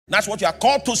That's what you are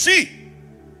called to see.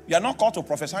 You are not called to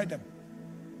prophesy them.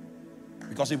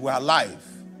 Because if we are alive,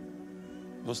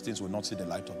 those things will not see the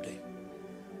light of day.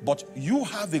 But you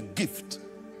have a gift.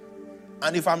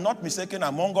 And if I'm not mistaken,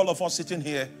 among all of us sitting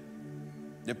here,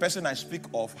 the person I speak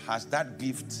of has that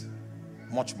gift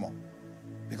much more.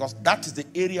 Because that is the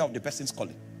area of the person's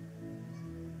calling.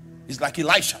 It's like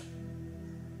Elisha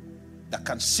that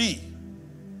can see,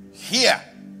 hear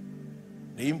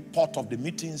the import of the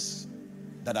meetings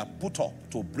that are put up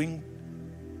to bring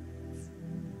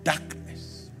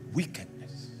darkness,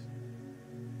 wickedness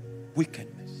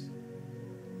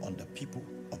on the people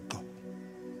of God.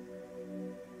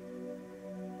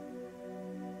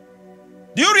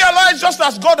 Do you realize just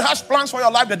as God has plans for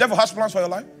your life, the devil has plans for your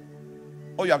life?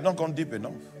 Oh, you have not gone deep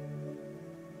enough.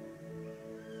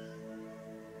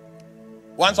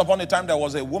 Once upon a time, there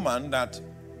was a woman that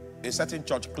a certain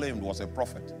church claimed was a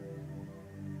prophet.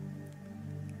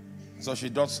 So she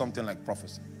does something like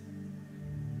prophecy.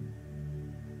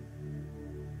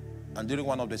 And during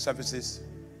one of the services,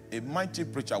 a mighty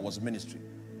preacher was ministering.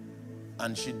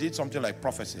 And she did something like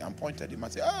prophecy and pointed him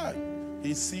and said,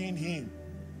 he's seeing him.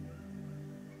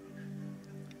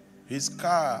 His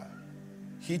car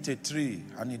hit a tree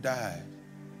and he died.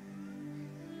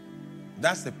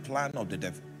 That's the plan of the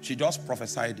devil. She just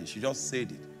prophesied it. She just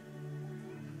said it.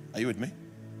 Are you with me?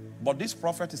 But this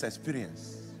prophet is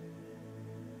experienced.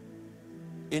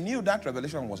 He knew that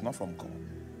revelation was not from God.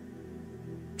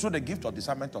 Through the gift of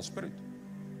discernment of spirit.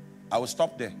 I will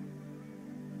stop there.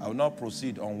 I will not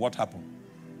proceed on what happened.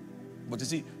 But you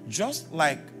see, just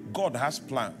like God has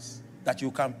plans that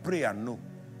you can pray and know,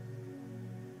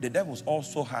 the devil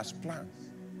also has plans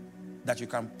that you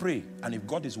can pray, and if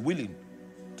God is willing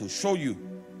to show you,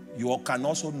 you can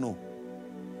also know.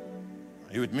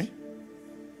 Are you with me?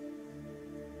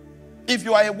 If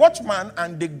you are a watchman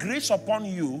and the grace upon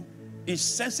you is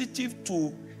sensitive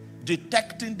to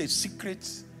detecting the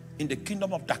secrets in the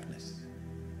kingdom of darkness,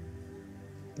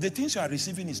 the things you are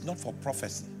receiving is not for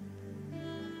prophecy.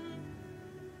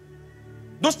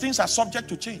 Those things are subject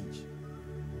to change.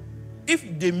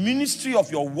 If the ministry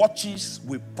of your watches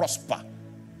will prosper,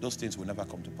 those things will never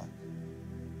come to pass.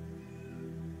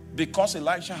 Because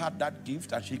Elisha had that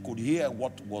gift and she could hear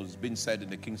what was being said in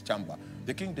the king's chamber,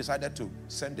 the king decided to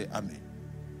send the army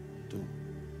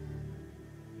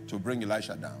to bring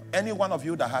Elisha down. Any one of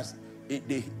you that has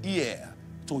the ear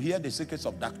to hear the secrets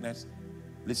of darkness,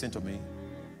 listen to me.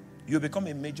 You become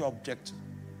a major object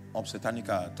of satanic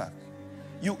attack.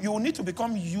 You need to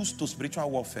become used to spiritual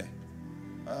warfare.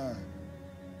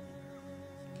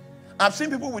 I've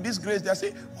seen people with this grace, they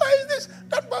say, why is this?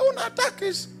 That my own attack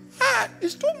is hard.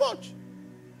 It's too much.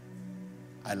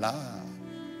 I laugh.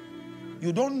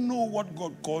 You don't know what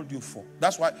God called you for.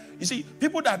 That's why, you see,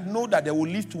 people that know that they will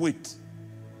lift weight,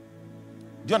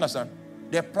 do you understand?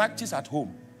 They practice at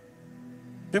home.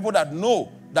 People that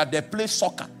know that they play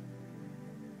soccer,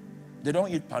 they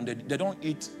don't eat pounded, they don't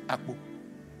eat akpu.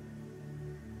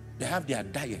 They have their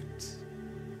diet.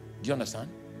 Do you understand?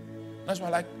 That's why,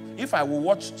 like, if I will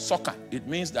watch soccer, it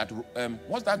means that,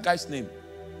 what's that guy's name?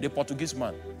 The Portuguese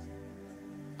man.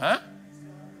 Huh?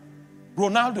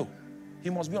 Ronaldo. He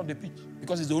must be on the pitch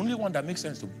because he's the only one that makes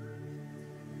sense to me.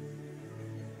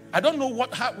 I don't know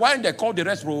why they call the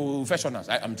rest professionals.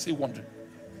 I'm still wondering.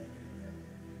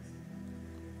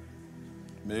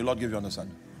 May the Lord give you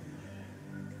understanding.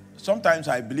 Sometimes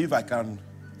I believe I can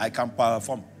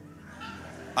perform.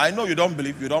 I know you don't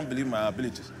believe my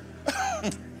abilities.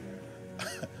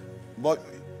 But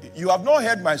you have not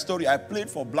heard my story. I played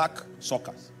for black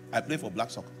soccers.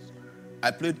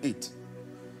 I played 8.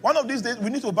 One of these days, we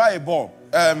need to buy a ball.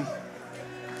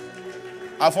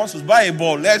 Alphonsus, buy a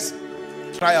ball. Let's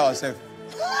try ourselves.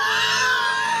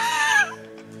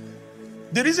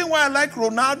 The reason why I like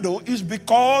Ronaldo is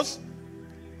because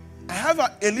I have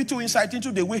a little insight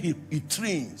into the way he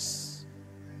trains.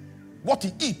 What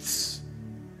he eats.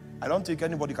 I don't think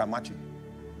anybody can match him.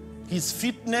 His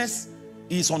fitness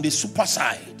is on the super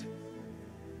side.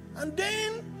 And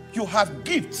then you have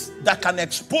gifts that can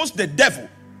expose the devil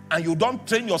and you don't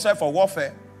train yourself for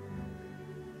warfare.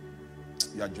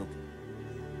 You are joking.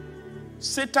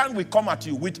 Satan will come at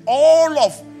you with all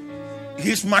of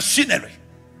his machinery.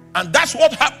 And that's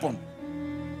what happened.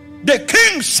 The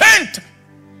king sent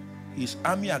his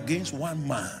army against one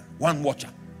man, one watcher.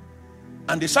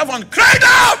 And the servant cried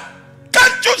out,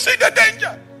 "Can't you see the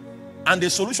danger?" And the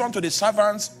solution to the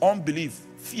servant's unbelief,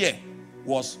 fear,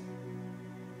 was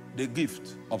the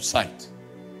gift of sight.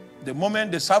 The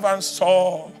moment the servant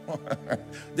saw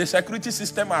the security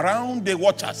system around the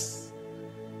watchers,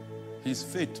 his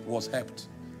faith was helped.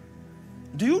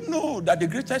 Do you know that the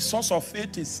greatest source of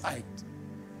faith is sight?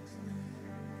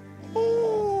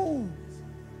 Oh.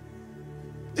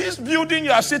 This building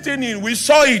you are sitting in, we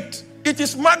saw it. It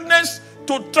is madness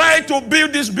to try to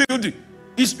build this building.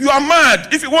 You are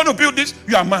mad. If you want to build this,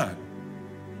 you are mad.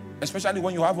 Especially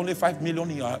when you have only 5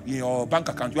 million in your bank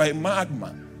account. You are a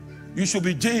madman. You should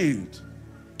be jailed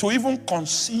to even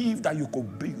conceive that you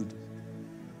could build.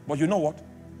 But you know what?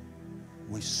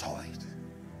 We saw it.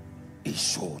 He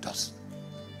showed us.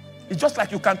 It's just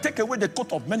like you can take away the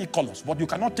coat of many colors, but you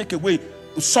cannot take away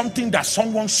something that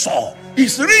someone saw.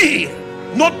 It's real.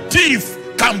 No thief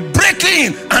can break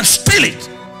in and steal it.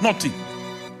 No thief.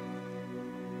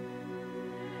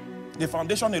 The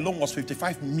foundation alone was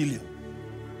 55 million.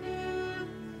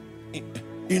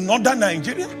 In northern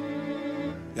Nigeria?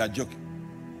 You are joking.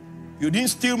 You didn't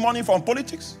steal money from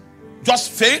politics?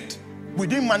 Just faith? We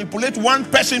didn't manipulate one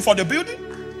person for the building?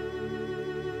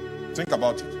 Think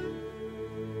about it.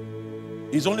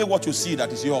 It's only what you see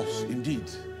that is yours, indeed.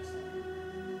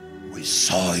 We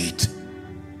saw it.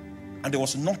 And there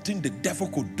was nothing the devil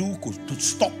could do to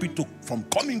stop it from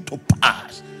coming to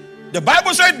pass. The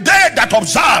Bible said, they that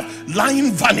observe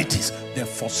lying vanities, they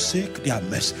forsake their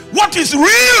mercy. What is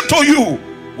real to you?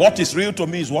 What is real to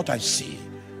me is what I see.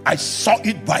 I saw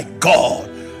it by God.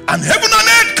 And heaven and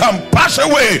earth can pass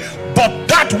away, but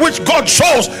that which God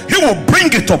shows, he will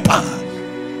bring it to pass.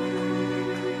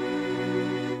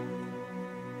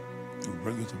 He will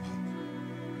bring it to pass.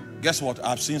 Guess what?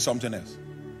 I've seen something else.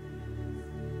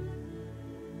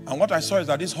 And what I saw is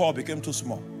that this hall became too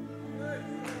small.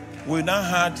 We now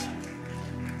had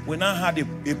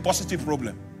a positive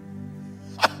problem.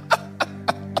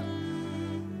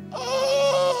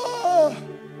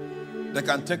 They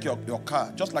can take your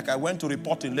car. Just like I went to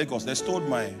report in Lagos, they stole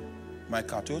my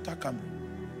car, Toyota Camry,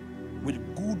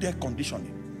 with good air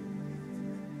conditioning.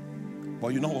 But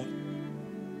you know what?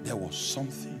 There was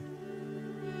something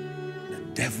the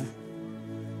devil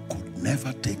could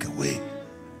never take away.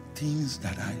 Things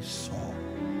that I saw.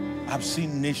 I've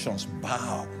seen nations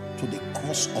bow to the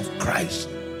cross of Christ.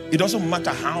 It doesn't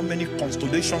matter how many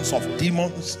constellations of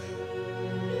demons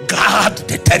guard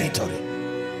the territory.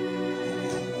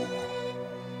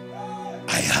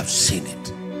 I have seen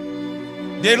it.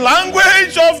 The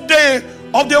language of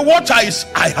the watcher is,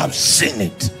 I have seen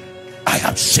it. I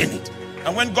have seen it.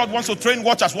 And when God wants to train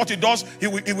watchers, what he does, he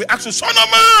will ask you, son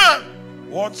of man,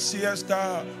 what seest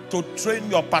thou? To train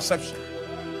your perception.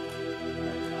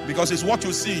 Because it's what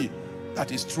you see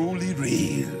that is truly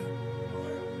real.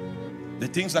 The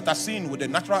things that are seen with the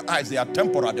natural eyes, they are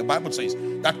temporal, the Bible says.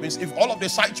 That means if all of the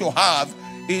sight you have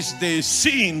is the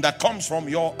seeing that comes from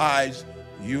your eyes,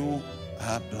 you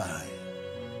are blind.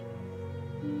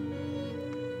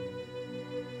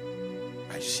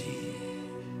 I see.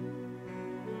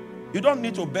 You don't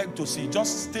need to beg to see.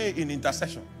 Just stay in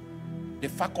intercession. The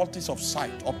faculties of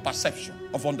sight, of perception,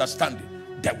 of understanding,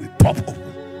 that will pop open.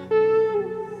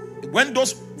 When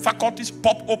those faculties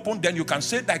pop open, then you can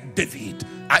say like David,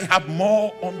 I have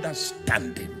more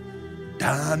understanding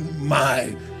than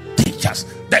my teachers.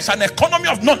 There's an economy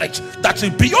of knowledge that is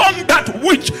beyond that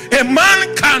which a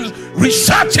man can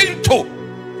research into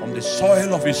from the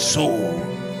soil of his soul.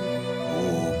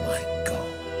 Oh my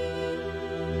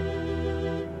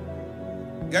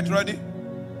God. Get ready.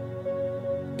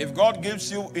 If God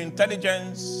gives you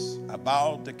intelligence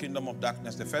about the kingdom of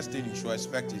darkness, the first thing you should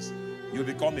expect is you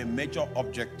become a major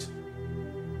object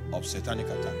of satanic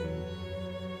attack.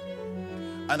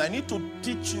 And I need to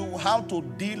teach you how to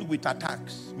deal with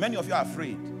attacks. Many of you are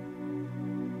afraid.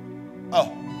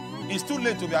 Oh, it's too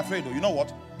late to be afraid though. You know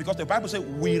what? Because the Bible says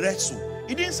we wrestle.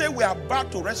 It didn't say we are about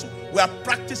to wrestle. We are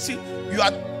practicing.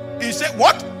 It said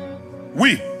what?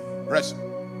 We wrestle.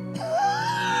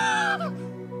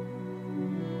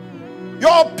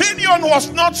 Your opinion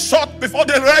was not sought before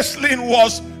the wrestling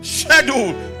was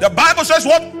scheduled. The Bible says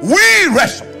what? We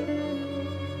wrestle.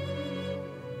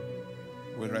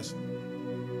 We wrestle.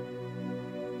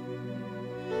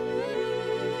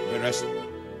 We wrestle.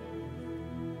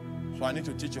 So I need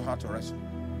to teach you how to wrestle.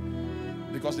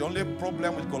 Because the only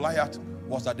problem with Goliath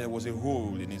was that there was a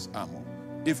hole in his armor.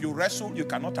 If you wrestle, you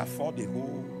cannot afford a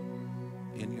hole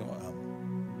in your armor.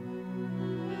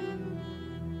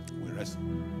 We wrestle.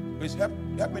 Please help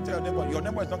me tell your neighbor. Your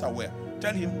neighbor is not aware.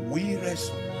 Tell him we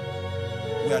wrestle.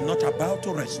 We are not about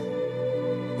to wrestle.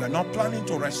 We are not planning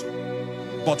to wrestle.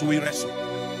 But we wrestle.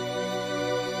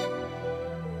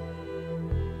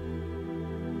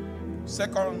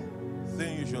 Second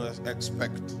thing you should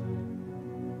expect.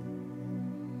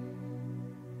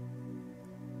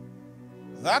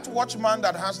 That watchman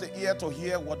that has the ear to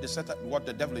hear what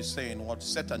the devil is saying, what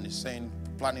Satan is saying,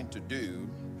 planning to do,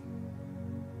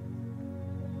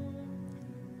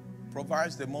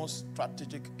 provides the most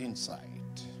strategic insight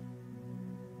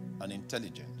and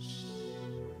intelligence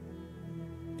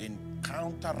in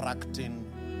counteracting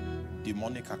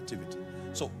demonic activity.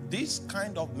 So this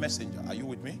kind of messenger, are you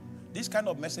with me? This kind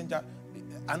of messenger,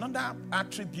 another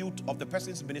attribute of the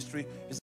person's ministry is